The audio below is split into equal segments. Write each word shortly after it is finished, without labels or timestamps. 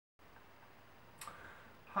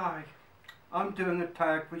Hi, I'm doing a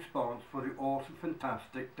tag response for the awesome,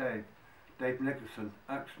 fantastic Dave Nicholson,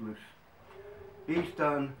 Xmas. He's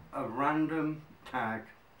done a random tag,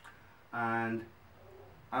 and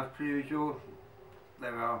as per usual,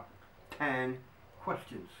 there are 10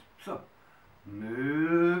 questions. So,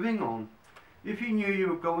 moving on. If you knew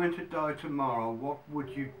you were going to die tomorrow, what would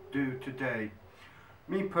you do today?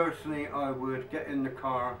 Me personally, I would get in the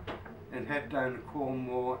car and head down to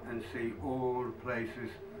Cornwall and see all the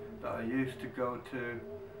places that I used to go to.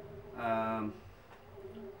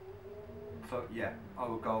 So yeah, I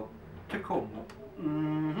will go to Cornwall.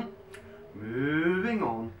 Moving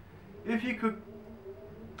on. If you could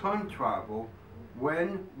time travel,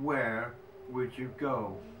 when, where would you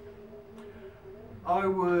go? I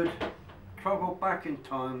would travel back in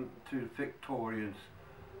time to the Victorians,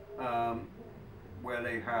 where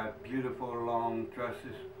they had beautiful long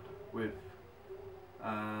dresses with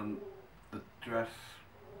the dress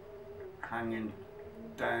hanging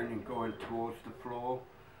down and going towards the floor.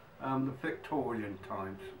 The Victorian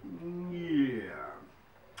times. Yeah.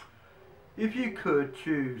 If you could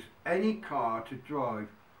choose any car to drive,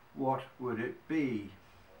 what would it be?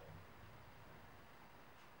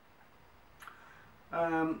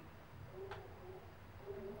 A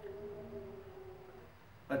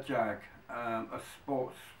Jag, a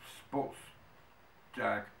sports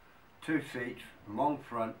Jag, 2 seats, long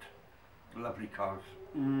front, lovely cars.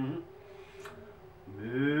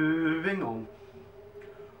 Moving on.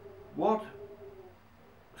 What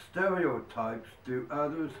stereotypes do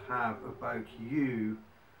others have about you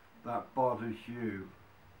that bothers you?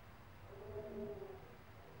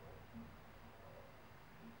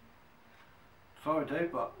 Sorry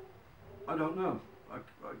Dave, but I don't know.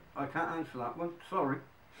 I can't answer that one, sorry.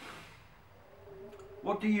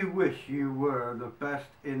 What do you wish you were the best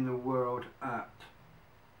in the world at?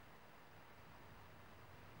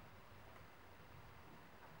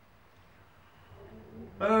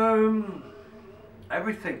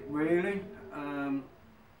 Everything really.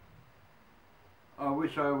 I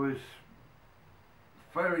wish I was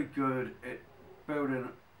very good at building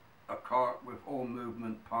a cart with all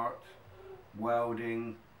movement parts,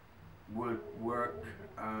 welding, woodwork.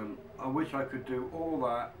 I wish I could do all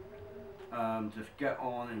that. Just get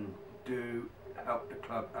on and help the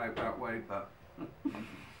club out that way, but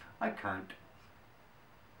I can't.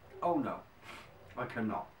 Oh no, I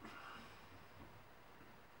cannot.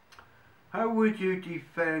 How would you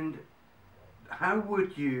define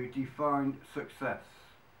success?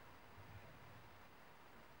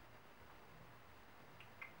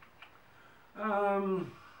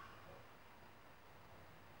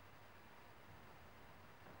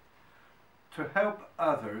 To help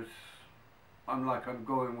others, I'm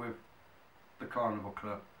going with the Carnival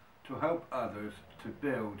Club, to help others to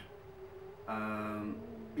build,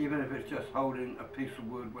 even if it's just holding a piece of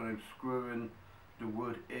wood when I'm screwing the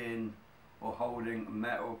wood in, or holding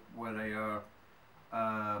metal where they are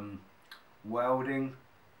welding,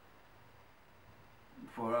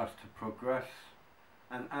 for us to progress,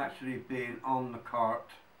 and actually being on the cart,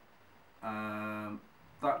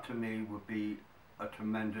 that to me would be a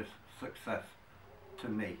tremendous success to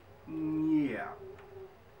me. Yeah.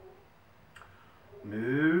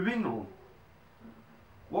 Moving on.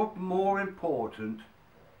 What more important,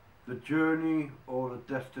 the journey or the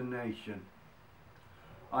destination?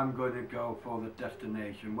 I'm going to go for the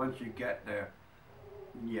destination. Once you get there,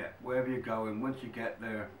 yeah, wherever you're going, once you get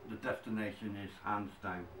there, the destination is hands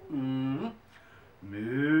down.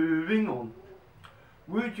 Moving on.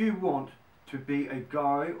 Would you want to be a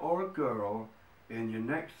guy or a girl in your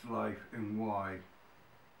next life, and why?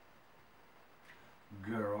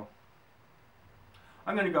 Girl.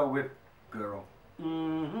 I'm going to go with girl.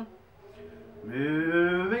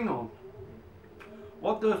 Moving on.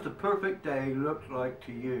 What does the perfect day look like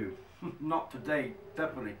to you? Not today,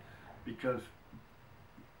 definitely, because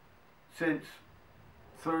since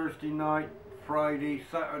Thursday night, Friday,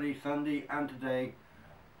 Saturday, Sunday, and today,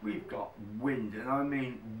 we've got wind, and I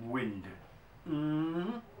mean wind.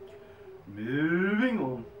 Moving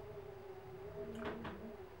on.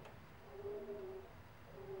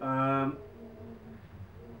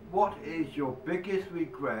 What is your biggest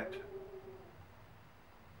regret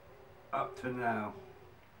up to now?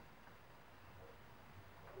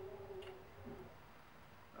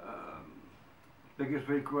 Biggest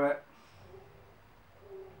regret?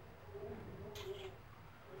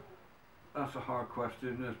 That's a hard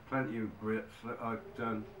question. There's plenty of regrets that I've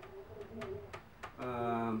done.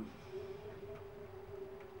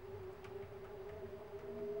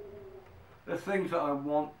 There's things that I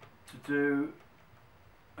want to do,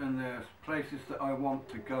 and there's places that I want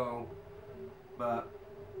to go, but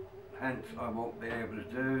hence I won't be able to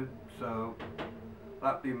do. So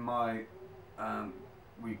that'd be my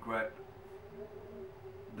regret,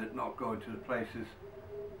 that not going to the places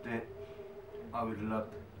that I would love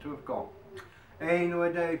to have gone.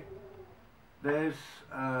 Anyway, Dave, there's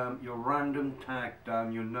your random tag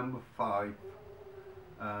down, your number 5.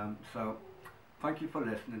 So thank you for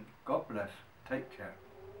listening. God bless. Take care.